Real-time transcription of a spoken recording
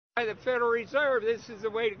The Federal Reserve, this is the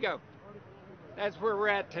way to go. That's where we're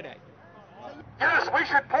at today. Yes, we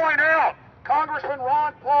should point out, Congressman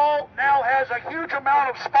Ron Paul now has a huge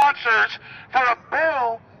amount of sponsors for a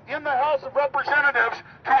bill in the House of Representatives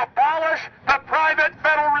to abolish the private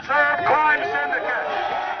Federal Reserve crime syndicate.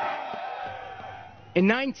 In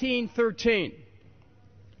 1913,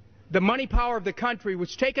 the money power of the country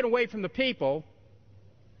was taken away from the people.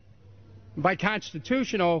 By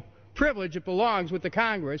constitutional privilege, it belongs with the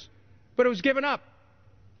Congress, but it was given up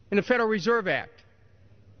in the Federal Reserve Act.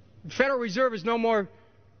 The Federal Reserve is no more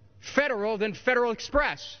federal than Federal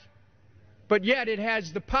Express, but yet it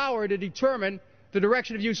has the power to determine the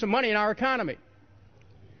direction of use of money in our economy.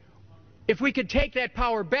 If we could take that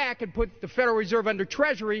power back and put the Federal Reserve under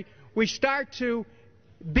Treasury, we start to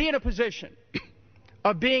be in a position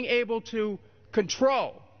of being able to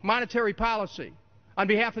control monetary policy on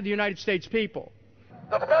behalf of the United States people.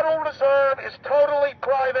 The Federal Reserve is totally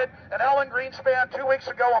private, and Alan Greenspan 2 weeks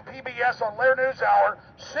ago on PBS on Lair NewsHour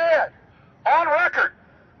said on record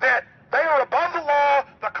that they are above the law,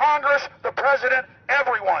 the Congress, the President,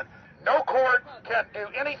 everyone. No court can do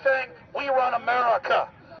anything. We run America.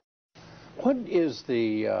 What is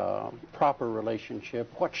the proper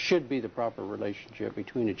relationship, what should be the proper relationship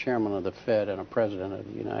between a chairman of the Fed and a president of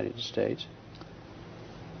the United States?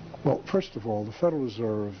 Well, first of all, the Federal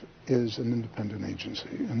Reserve is an independent agency,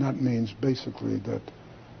 and that means basically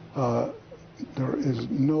that there is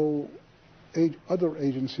no other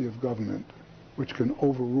agency of government which can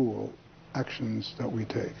overrule actions that we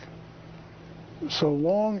take. So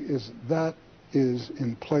long as that is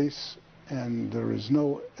in place and there is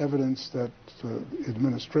no evidence that the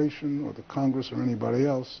administration or the Congress or anybody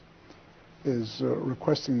else is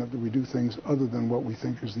requesting that we do things other than what we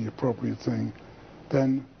think is the appropriate thing,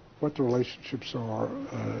 then what the relationships are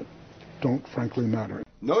don't frankly matter.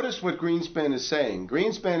 Notice what Greenspan is saying.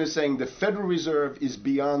 Greenspan is saying the Federal Reserve is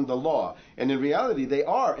beyond the law. And in reality, they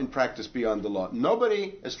are in practice beyond the law.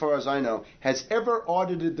 Nobody, as far as I know, has ever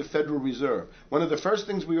audited the Federal Reserve. One of the first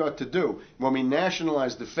things we ought to do when we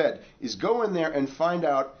nationalize the Fed is go in there and find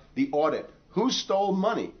out the audit. Who stole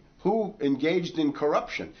money? Who engaged in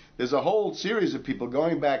corruption? There's a whole series of people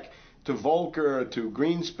going back to Volcker, to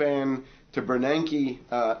Greenspan, to Bernanke,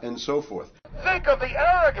 and so forth. Think of the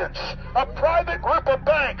arrogance of a private group of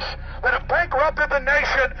banks that have bankrupted the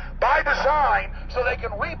nation by design so they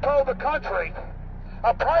can repo the country.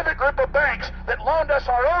 A private group of banks that loaned us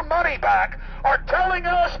our own money back are telling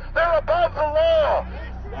us they're above the law.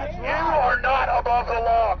 You are not above the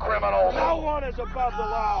law, criminals. No one is above the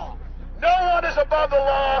law. No one is above the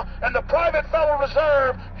law, and the private Federal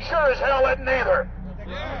Reserve sure as hell isn't either.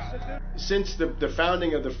 Since the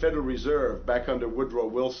founding of the Federal Reserve back under Woodrow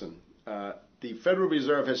Wilson, the Federal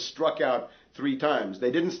Reserve has struck out 3 times.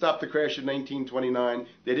 They didn't stop the crash of 1929.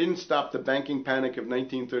 They didn't stop the banking panic of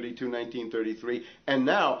 1932, 1933. And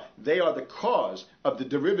now they are the cause of the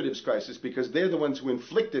derivatives crisis because they're the ones who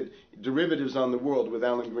inflicted derivatives on the world with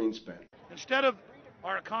Alan Greenspan. Instead of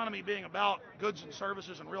our economy being about goods and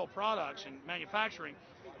services and real products and manufacturing,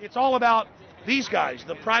 it's all about these guys,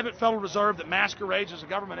 the private Federal Reserve that masquerades as a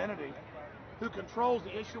government entity who controls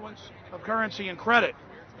the issuance of currency and credit.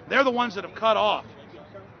 They're the ones that have cut off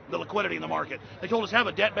the liquidity in the market. They told us have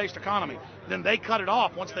a debt-based economy. Then they cut it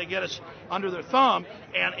off once they get us under their thumb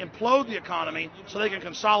and implode the economy so they can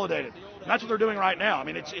consolidate it. And that's what they're doing right now. I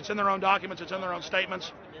mean, it's in their own documents, it's in their own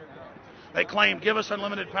statements. They claim, give us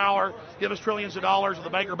unlimited power, give us trillions of dollars of the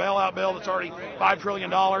Baker bailout bill that's already $5 trillion,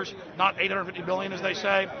 not $850 billion as they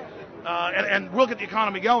say. And we'll get the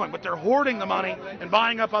economy going. But they're hoarding the money and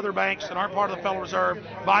buying up other banks that aren't part of the Federal Reserve,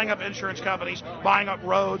 buying up insurance companies, buying up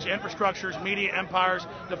roads, infrastructures, media empires,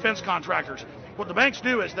 defense contractors. What the banks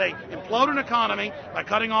do is they implode an economy by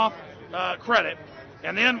cutting off credit.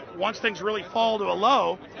 And then once things really fall to a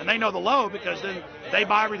low, and they know the low because then they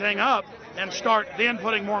buy everything up and start then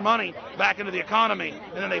putting more money back into the economy,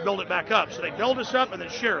 and then they build it back up. So they build us up and then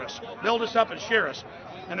shear us, build us up and shear us.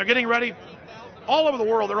 And they're getting ready. All over the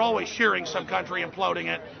world, they're always shearing some country, imploding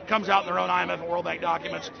it. Comes out in their own IMF and World Bank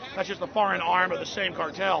documents. That's just the foreign arm of the same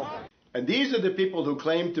cartel. And these are the people who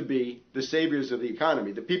claim to be the saviors of the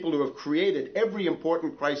economy, the people who have created every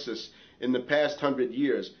important crisis in the past 100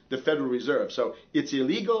 years, the Federal Reserve. So it's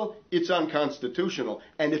illegal, it's unconstitutional,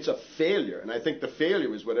 and it's a failure. And I think the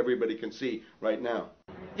failure is what everybody can see right now.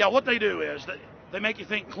 Yeah, what they do is they make you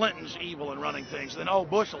think Clinton's evil in running things. Then, oh,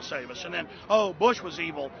 Bush will save us. And then, oh, Bush was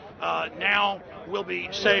evil. Now we'll be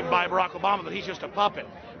saved by Barack Obama, but he's just a puppet.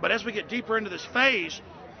 But as we get deeper into this phase,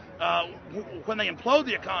 when they implode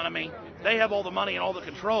the economy, they have all the money and all the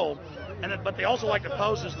control. But they also like to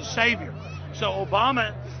pose as the savior. So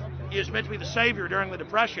Obama is meant to be the savior during the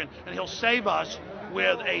Depression, and he'll save us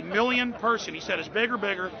with a 1 million person, he said, is bigger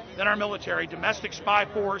than our military, domestic spy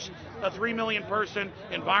force, a 3 million person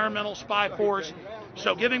environmental spy force.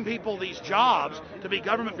 So giving people these jobs to be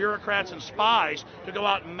government bureaucrats and spies to go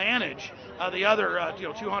out and manage the other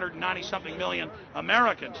 290-something million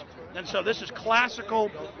Americans. And so this is classical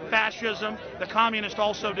fascism. The communists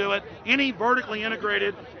also do it. Any vertically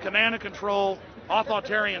integrated command and control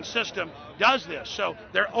authoritarian system does this. So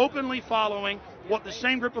they're openly following what the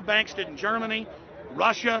same group of banks did in Germany,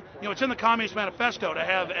 Russia. It's in the Communist Manifesto to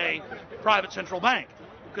have a private central bank,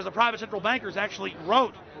 because the private central bankers actually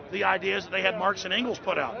wrote the ideas that they had Marx and Engels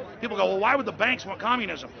put out. People go, well, why would the banks want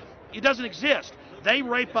communism? It doesn't exist. They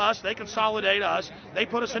rape us, they consolidate us, they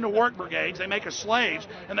put us into work brigades, they make us slaves,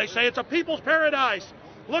 and they say it's a people's paradise.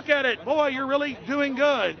 Look at it, boy, you're really doing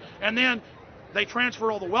good. And then they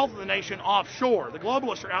transfer all the wealth of the nation offshore. The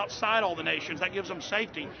globalists are outside all the nations. That gives them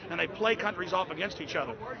safety, and they play countries off against each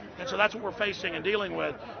other. And so that's what we're facing and dealing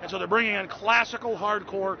with. And so they're bringing in classical,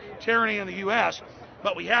 hardcore tyranny in the U.S.,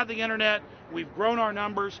 but we have the internet. We've grown our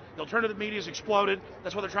numbers. The alternative media's exploded.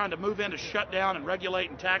 That's why they're trying to move in to shut down and regulate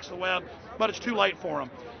and tax the web, but it's too late for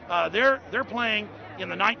them. They're playing in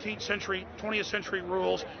the 19th century, 20th century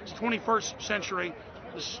rules. It's 21st century,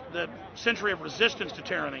 the century of resistance to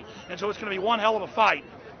tyranny. And so it's going to be one hell of a fight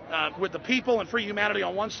with the people and free humanity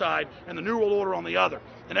on one side and the New World Order on the other.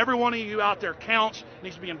 And every one of you out there counts,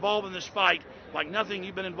 needs to be involved in this fight like nothing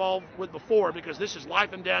you've been involved with before, because this is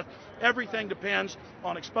life and death. Everything depends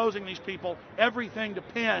on exposing these people. Everything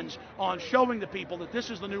depends on showing the people that this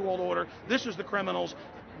is the New World Order, this is the criminals.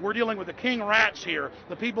 We're dealing with the king rats here,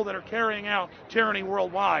 the people that are carrying out tyranny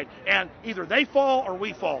worldwide. And either they fall or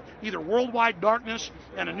we fall. Either worldwide darkness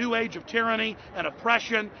and a new age of tyranny and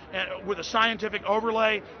oppression and with a scientific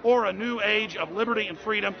overlay, or a new age of liberty and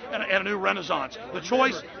freedom and a new renaissance.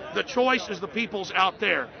 The choice is the people's out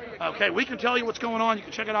there. Okay, we can tell you what's going on. You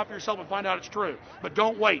can check it out for yourself and find out it's true. But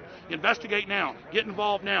don't wait. Investigate now. Get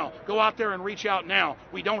involved now. Go out there and reach out now.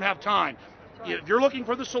 We don't have time. If you're looking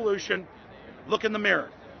for the solution, look in the mirror.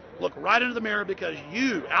 Look right into the mirror, because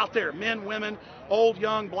you out there, men, women, old,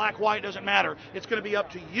 young, black, white, doesn't matter. It's going to be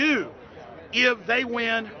up to you if they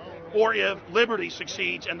win or if liberty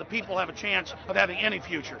succeeds and the people have a chance of having any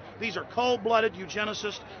future. These are cold-blooded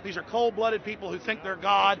eugenicists. These are cold-blooded people who think they're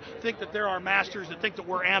God, think that they're our masters, that think that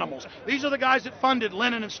we're animals. These are the guys that funded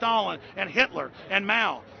Lenin and Stalin and Hitler and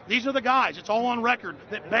Mao. These are the guys, it's all on record,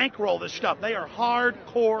 that bankroll this stuff. They are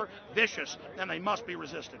hardcore vicious, and they must be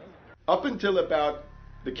resisted. Up until about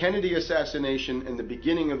the Kennedy assassination and the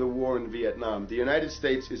beginning of the war in Vietnam, the United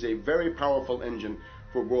States is a very powerful engine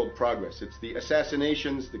for world progress. It's the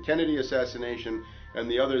assassinations, the Kennedy assassination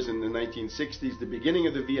and the others in the 1960s, the beginning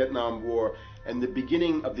of the Vietnam War, and the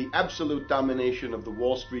beginning of the absolute domination of the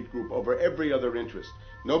Wall Street group over every other interest.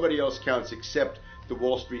 Nobody else counts except the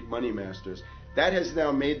Wall Street money masters. That has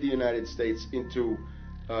now made the United States into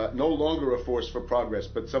no longer a force for progress,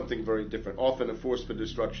 but something very different, often a force for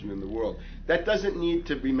destruction in the world. That doesn't need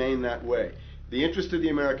to remain that way. The interest of the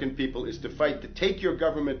American people is to fight to take your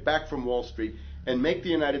government back from Wall Street and make the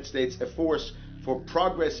United States a force for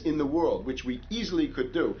progress in the world, which we easily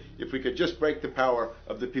could do if we could just break the power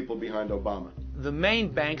of the people behind Obama. The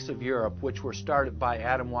main banks of Europe, which were started by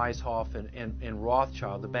Adam Weishaupt and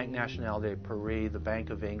Rothschild, the Banque Nationale de Paris, the Bank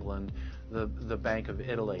of England, the Bank of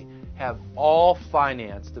Italy, have all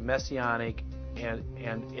financed the messianic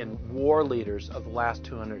and war leaders of the last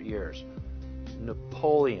 200 years.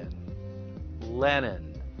 Napoleon,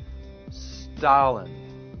 Lenin, Stalin.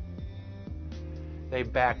 They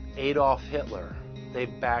backed Adolf Hitler. They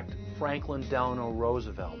backed Franklin Delano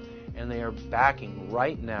Roosevelt. And they are backing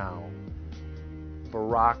right now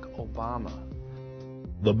Barack Obama.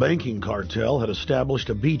 The banking cartel had established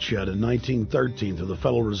a beachhead in 1913 through the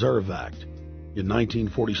Federal Reserve Act. In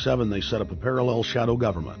 1947, they set up a parallel shadow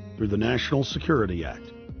government through the National Security Act.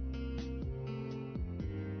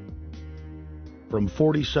 From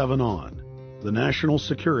 47 on, the national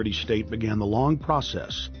security state began the long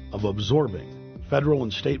process of absorbing federal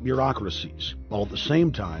and state bureaucracies, while at the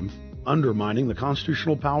same time undermining the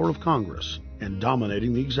constitutional power of Congress and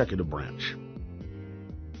dominating the executive branch.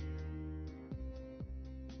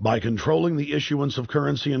 By controlling the issuance of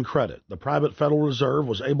currency and credit, the private Federal Reserve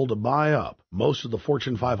was able to buy up most of the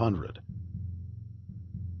Fortune 500.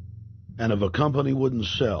 And if a company wouldn't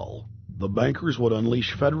sell, the bankers would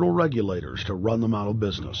unleash federal regulators to run them out of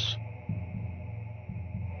business.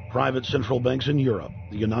 Private central banks in Europe,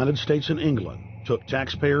 the United States, and England took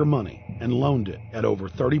taxpayer money and loaned it at over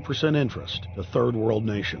 30% interest to third world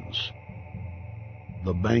nations.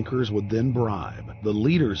 The bankers would then bribe the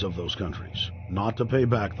leaders of those countries not to pay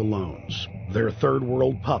back the loans. Their third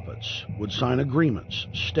world puppets would sign agreements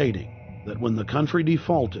stating that when the country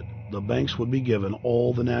defaulted, the banks would be given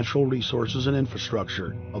all the natural resources and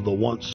infrastructure of the once